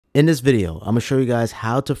In this video, I'm going to show you guys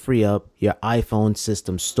how to free up your iPhone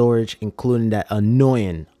system storage, including that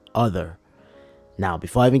annoying other. Now,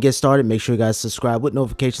 before I even get started, make sure you guys subscribe with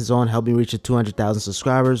notifications on. Help me reach the 200,000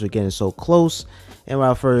 subscribers. We're getting so close. And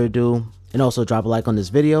without further ado, and also drop a like on this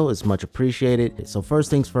video. It's much appreciated. So first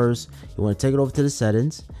things first, you want to take it over to the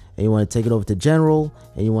settings, and you want to take it over to general,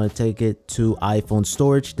 and you want to take it to iPhone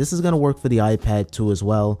storage. This is going to work for the iPad too as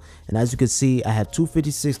well. And as you can see, I have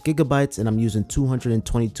 256 gigabytes and I'm using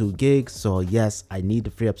 222 gigs. So yes, I need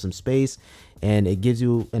to free up some space, and it gives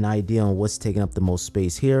you an idea on what's taking up the most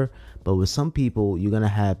space here. But with some people, you're going to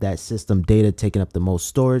have that system data taking up the most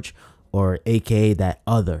storage, or aka that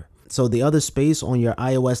other. So the other space on your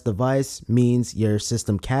iOS device means your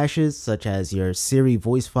system caches, such as your Siri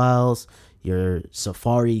voice files, your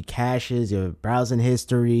Safari caches, your browsing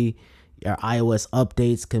history, your iOS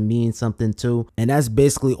updates can mean something too. And that's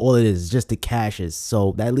basically all it is, just the caches.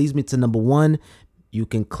 So that leads me to number one. You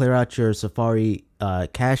can clear out your Safari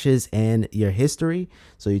caches and your history.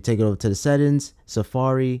 So you take it over to the settings,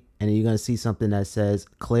 Safari, and you're going to see something that says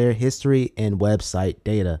clear history and website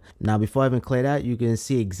data. Now, before I even clear that, you can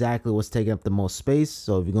see exactly what's taking up the most space.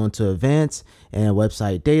 So if you go into advanced and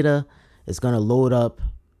website data, it's going to load up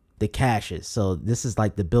the caches. So this is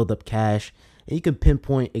like the build up cache, and you can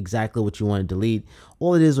pinpoint exactly what you want to delete.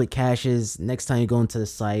 All it is with caches, next time you go into the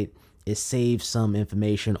site, it saves some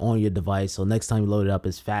information on your device, so next time you load it up,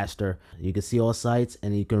 it's faster. You can see all sites,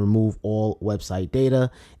 and you can remove all website data,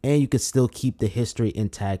 and you can still keep the history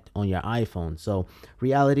intact on your iPhone. So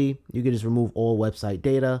reality, you can just remove all website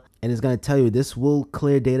data, and it's going to tell you this will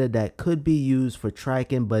clear data that could be used for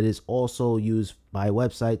tracking, but is also used by a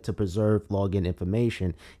website to preserve login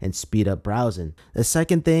information and speed up browsing. The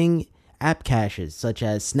second thing, app caches such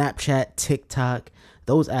as Snapchat, TikTok.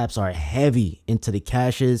 Those apps are heavy into the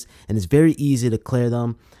caches, and it's very easy to clear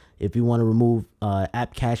them. If you want to remove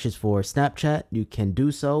app caches for Snapchat, you can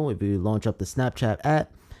do so. If you launch up the Snapchat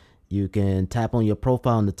app, you can tap on your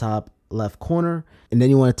profile in the top left corner, and then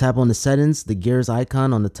you want to tap on the settings, the gears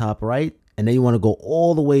icon on the top right, and then you want to go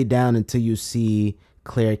all the way down until you see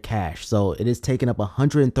clear cache. So it is taking up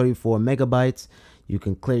 134 megabytes. You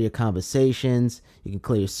can clear your conversations, you can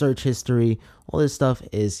clear your search history. All this stuff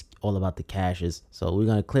is all about the caches. So we're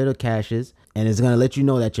going to clear the caches, and it's going to let you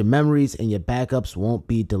know that your memories and your backups won't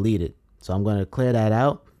be deleted. So I'm going to clear that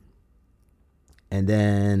out, and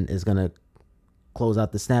then it's going to close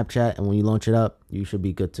out the Snapchat, and when you launch it up, you should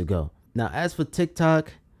be good to go. Now, as for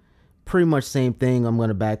TikTok, pretty much same thing. I'm going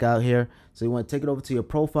to back out here. So you want to take it over to your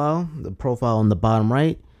profile, the profile on the bottom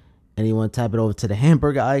right, and you want to tap it over to the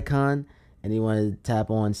hamburger icon, and you want to tap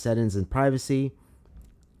on settings and privacy,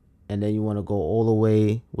 and then you want to go all the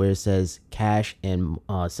way where it says cache and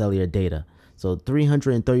cellular data. So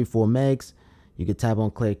 334 megs, you can tap on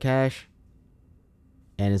clear cache,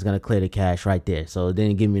 and it's going to clear the cache right there. So it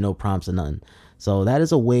didn't give me no prompts or nothing. So that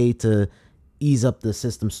is a way to ease up the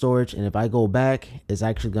system storage. And if I go back, it's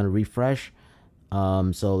actually going to refresh.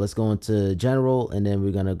 So let's go into general, and then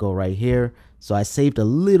we're going to go right here. So I saved a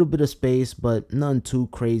little bit of space, but nothing too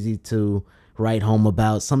crazy to write home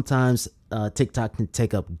about. Sometimes TikTok can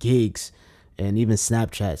take up gigs, and even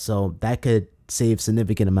Snapchat. So that could save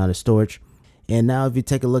significant amount of storage. And now if you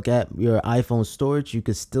take a look at your iPhone storage, you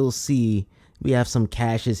can still see we have some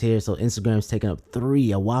caches here. So Instagram's taking up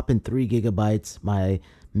a whopping 3 gigabytes. My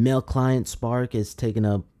mail client Spark is taking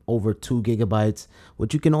up over 2 gigabytes.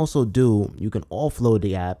 What you can also do, you can offload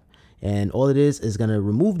the app, and all it is going to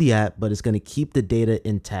remove the app, but it's going to keep the data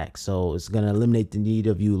intact. So it's going to eliminate the need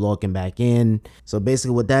of you logging back in. So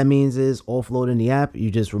basically what that means is offloading the app, you're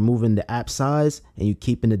just removing the app size and you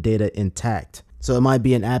keeping the data intact. So it might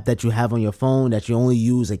be an app that you have on your phone that you only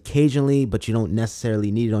use occasionally, but you don't necessarily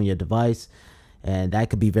need it on your device. And that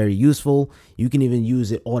could be very useful. You can even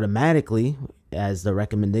use it automatically as the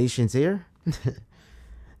recommendations here.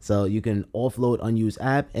 So you can offload unused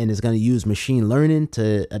app, and it's going to use machine learning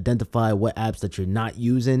to identify what apps that you're not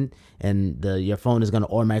using, and your phone is going to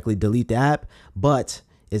automatically delete the app, but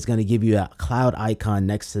it's going to give you a cloud icon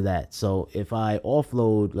next to that. So if I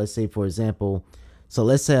offload, let's say for example, so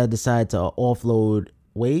let's say I decide to offload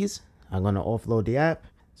Waze, I'm going to offload the app.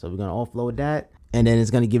 So we're going to offload that, and then it's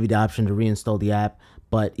going to give you the option to reinstall the app.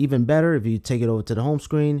 But even better, if you take it over to the home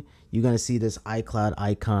screen, you're going to see this iCloud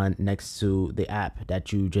icon next to the app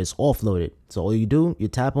that you just offloaded. So all you do, you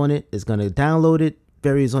tap on it, it's going to download it.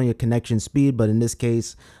 Varies on your connection speed, but in this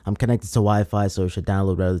case, I'm connected to Wi-Fi, so it should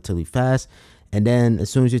download relatively fast. And then as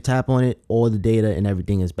soon as you tap on it, all the data and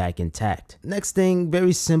everything is back intact. Next thing,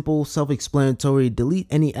 very simple, self-explanatory. Delete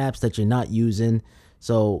any apps that you're not using.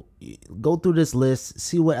 So go through this list,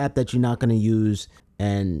 see what app that you're not going to use,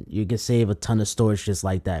 and you can save a ton of storage just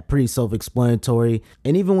like that. Pretty self-explanatory.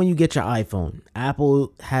 And even when you get your iPhone,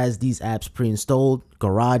 Apple has these apps pre-installed: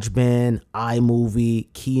 GarageBand,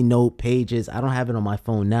 iMovie, Keynote, Pages. I don't have it on my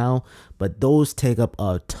phone now, but those take up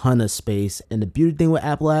a ton of space. And the beauty thing with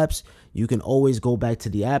Apple apps, you can always go back to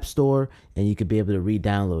the App Store and you could be able to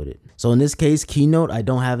re-download it. So in this case, Keynote, I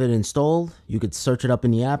don't have it installed. You could search it up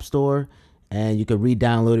in the App Store and you could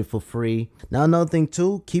re-download it for free. Now, another thing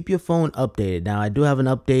too, keep your phone updated. Now, I do have an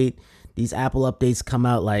update. These Apple updates come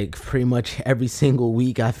out like pretty much every single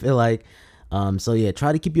week, I feel like. So yeah,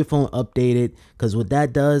 try to keep your phone updated, because what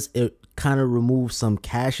that does, it kind of removes some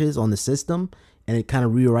caches on the system and it kind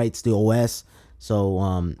of rewrites the OS.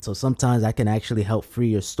 So sometimes that can actually help free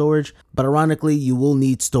your storage. But ironically, you will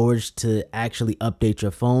need storage to actually update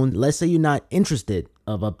your phone. Let's say you're not interested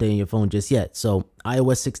of updating your phone just yet. So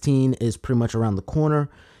iOS 16 is pretty much around the corner.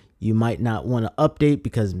 You might not want to update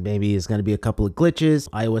because maybe it's going to be a couple of glitches.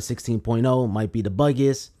 iOS 16.0 might be the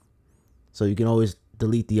buggiest. So you can always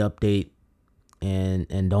delete the update and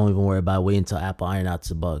don't even worry about waiting until Apple iron out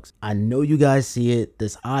the bugs. I know you guys see it.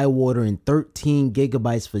 This eye-watering 13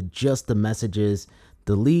 gigabytes for just the messages.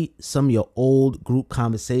 Delete some of your old group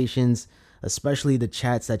conversations, especially the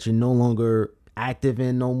chats that you're no longer active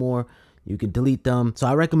in no more. You can delete them. So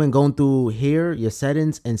I recommend going through here, your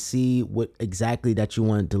settings, and see what exactly that you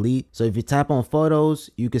want to delete. So if you tap on photos,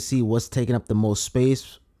 you can see what's taking up the most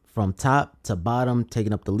space from top to bottom,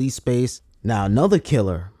 taking up the least space. Now, another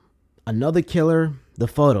killer, the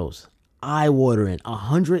photos. Eye-watering,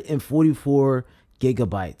 144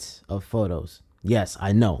 gigabytes of photos. Yes,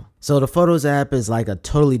 I know. So the Photos app is like a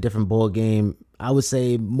totally different ball game. I would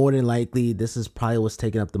say more than likely, this is probably what's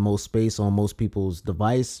taking up the most space on most people's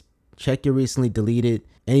device. Check your recently deleted.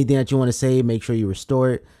 Anything that you want to save, make sure you restore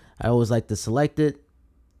it. I always like to select it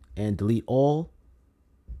and delete all.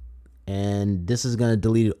 And this is going to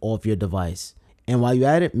delete it off your device. And while you're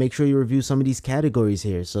at it, make sure you review some of these categories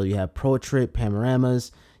here. So you have portrait,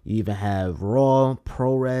 panoramas. You even have raw,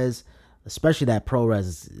 ProRes, especially that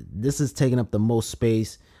ProRes. This is taking up the most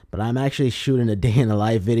space. But I'm actually shooting a day in the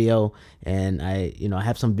life video, and I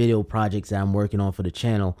have some video projects that I'm working on for the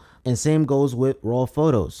channel. And same goes with raw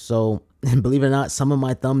photos. So believe it or not, some of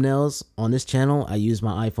my thumbnails on this channel, I use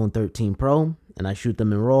my iPhone 13 Pro and I shoot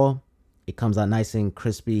them in raw. It comes out nice and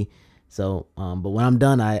crispy. So, but when I'm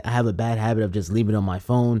done, I have a bad habit of just leaving it on my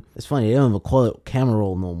phone. It's funny, they don't even call it camera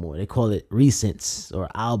roll no more. They call it recents or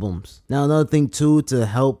albums. Now, another thing too, to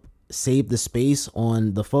help save the space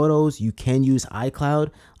on the photos, you can use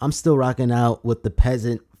iCloud. I'm still rocking out with the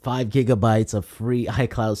peasant 5 gigabytes of free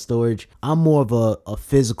iCloud storage. I'm more of a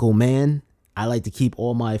physical man. I like to keep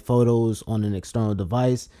all my photos on an external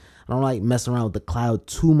device. I don't like messing around with the cloud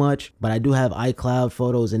too much, but I do have iCloud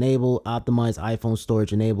photos enabled, optimized iPhone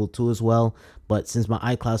storage enabled too as well. But since my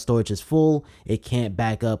iCloud storage is full, it can't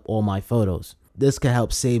back up all my photos. This can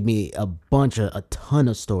help save me a ton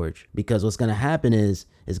of storage, because what's going to happen is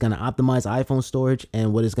it's going to optimize iPhone storage,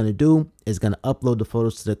 and what it's going to do is going to upload the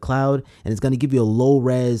photos to the cloud, and it's going to give you a low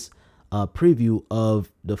res preview of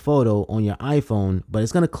the photo on your iPhone, but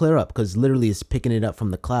it's going to clear up because literally it's picking it up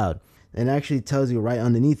from the cloud. And it actually tells you right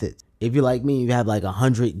underneath it. If you're like me, you have like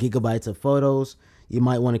 100 gigabytes of photos, you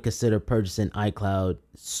might want to consider purchasing iCloud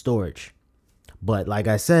storage. But like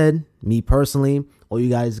I said, me personally, all you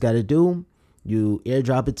guys got to do, you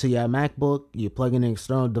airdrop it to your MacBook, you plug in an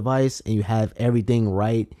external device, and you have everything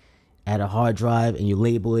right at a hard drive, and you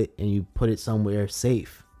label it and you put it somewhere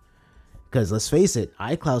safe. Because let's face it,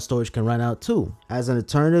 iCloud storage can run out too. As an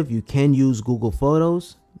alternative, you can use Google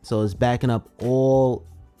Photos. So it's backing up all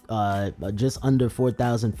just under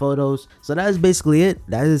 4,000 photos. So that is basically it.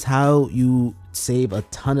 That is how you save a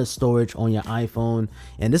ton of storage on your iPhone,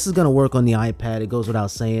 and this is going to work on the iPad. It goes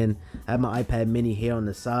without saying. I have my iPad mini here on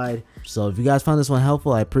the side. So if you guys found this one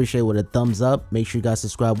helpful, I appreciate it with a thumbs up. Make sure you guys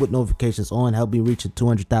subscribe with notifications on, help me reach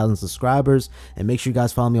 200,000 subscribers, and make sure you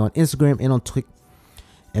guys follow me on Instagram and on Twitter.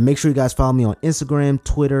 And make sure you guys follow me on Instagram,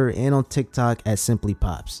 Twitter, and on TikTok at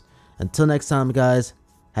Simplypops. Until next time, guys,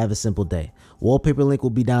 have a simple day. Wallpaper link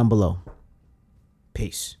will be down below.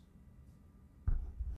 Peace.